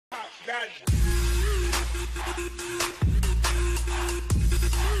The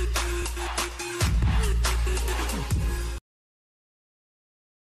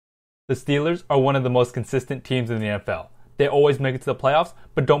Steelers are one of the most consistent teams in the NFL. They always make it to the playoffs,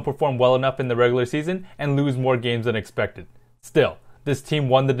 but don't perform well enough in the regular season and lose more games than expected. Still, this team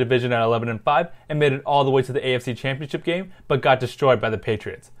won the division at 11-5 and made it all the way to the AFC Championship game, but got destroyed by the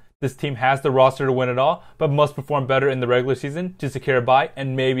Patriots. This team has the roster to win it all, but must perform better in the regular season to secure a bye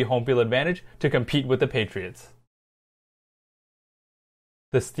and maybe home field advantage to compete with the Patriots.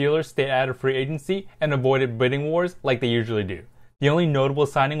 The Steelers stayed out of free agency and avoided bidding wars like they usually do. The only notable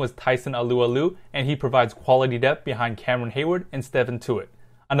signing was Tyson Alualu, and he provides quality depth behind Cameron Hayward and Stephen Tuitt.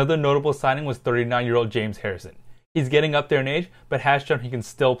 Another notable signing was 39-year-old James Harrison. He's getting up there in age, but has shown he can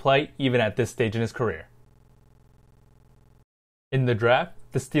still play even at this stage in his career. In the draft,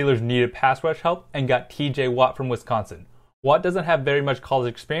 the Steelers needed pass rush help and got TJ Watt from Wisconsin. Watt doesn't have very much college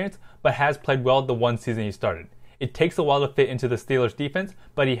experience, but has played well the one season he started. It takes a while to fit into the Steelers' defense,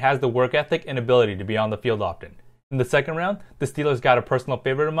 but he has the work ethic and ability to be on the field often. In the second round, the Steelers got a personal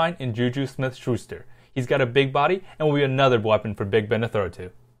favorite of mine in Juju Smith-Schuster. He's got a big body and will be another weapon for Big Ben to throw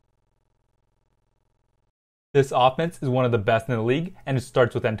to. This offense is one of the best in the league, and it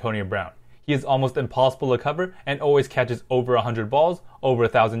starts with Antonio Brown. He is almost impossible to cover and always catches over 100 balls, over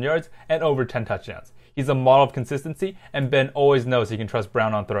 1,000 yards, and over 10 touchdowns. He's a model of consistency, and Ben always knows he can trust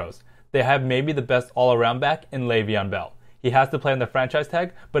Brown on throws. They have maybe the best all-around back in Le'Veon Bell. He has to play on the franchise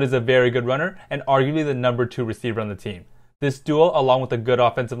tag, but is a very good runner and arguably the number 2 receiver on the team. This duo, along with a good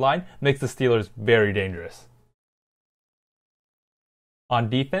offensive line, makes the Steelers very dangerous. On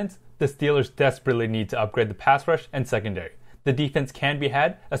defense, the Steelers desperately need to upgrade the pass rush and secondary. The defense can be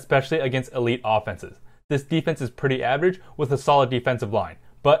had, especially against elite offenses. This defense is pretty average with a solid defensive line,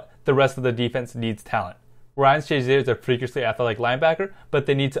 but the rest of the defense needs talent. Ryan Shazier is a freakishly athletic linebacker, but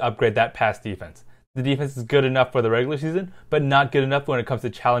they need to upgrade that pass defense. The defense is good enough for the regular season, but not good enough when it comes to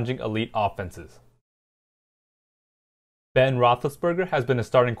challenging elite offenses. Ben Roethlisberger has been a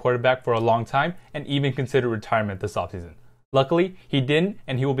starting quarterback for a long time and even considered retirement this offseason. Luckily, he didn't,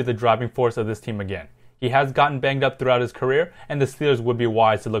 and he will be the driving force of this team again. He has gotten banged up throughout his career, and the Steelers would be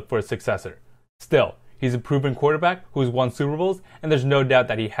wise to look for a successor. Still, he's a proven quarterback who's won Super Bowls, and there's no doubt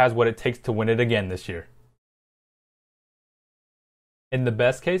that he has what it takes to win it again this year. In the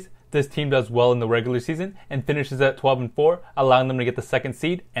best case, this team does well in the regular season and finishes at 12-4, allowing them to get the second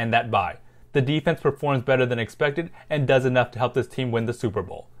seed and that bye. The defense performs better than expected and does enough to help this team win the Super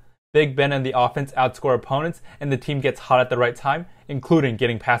Bowl. Big Ben and the offense outscore opponents, and the team gets hot at the right time, including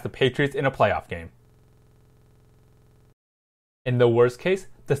getting past the Patriots in a playoff game. In the worst case,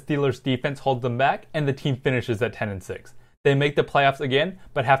 the Steelers' defense holds them back and the team finishes at 10-6. They make the playoffs again,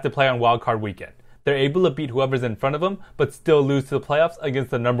 but have to play on Wild Card Weekend. They're able to beat whoever's in front of them, but still lose to the playoffs against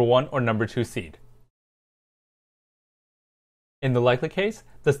the number 1 or number 2 seed. In the likely case,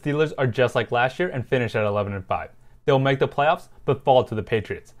 the Steelers are just like last year and finish at 11-5. They'll make the playoffs, but fall to the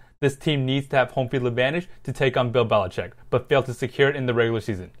Patriots. This team needs to have home field advantage to take on Bill Belichick, but fail to secure it in the regular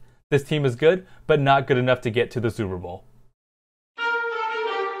season. This team is good, but not good enough to get to the Super Bowl.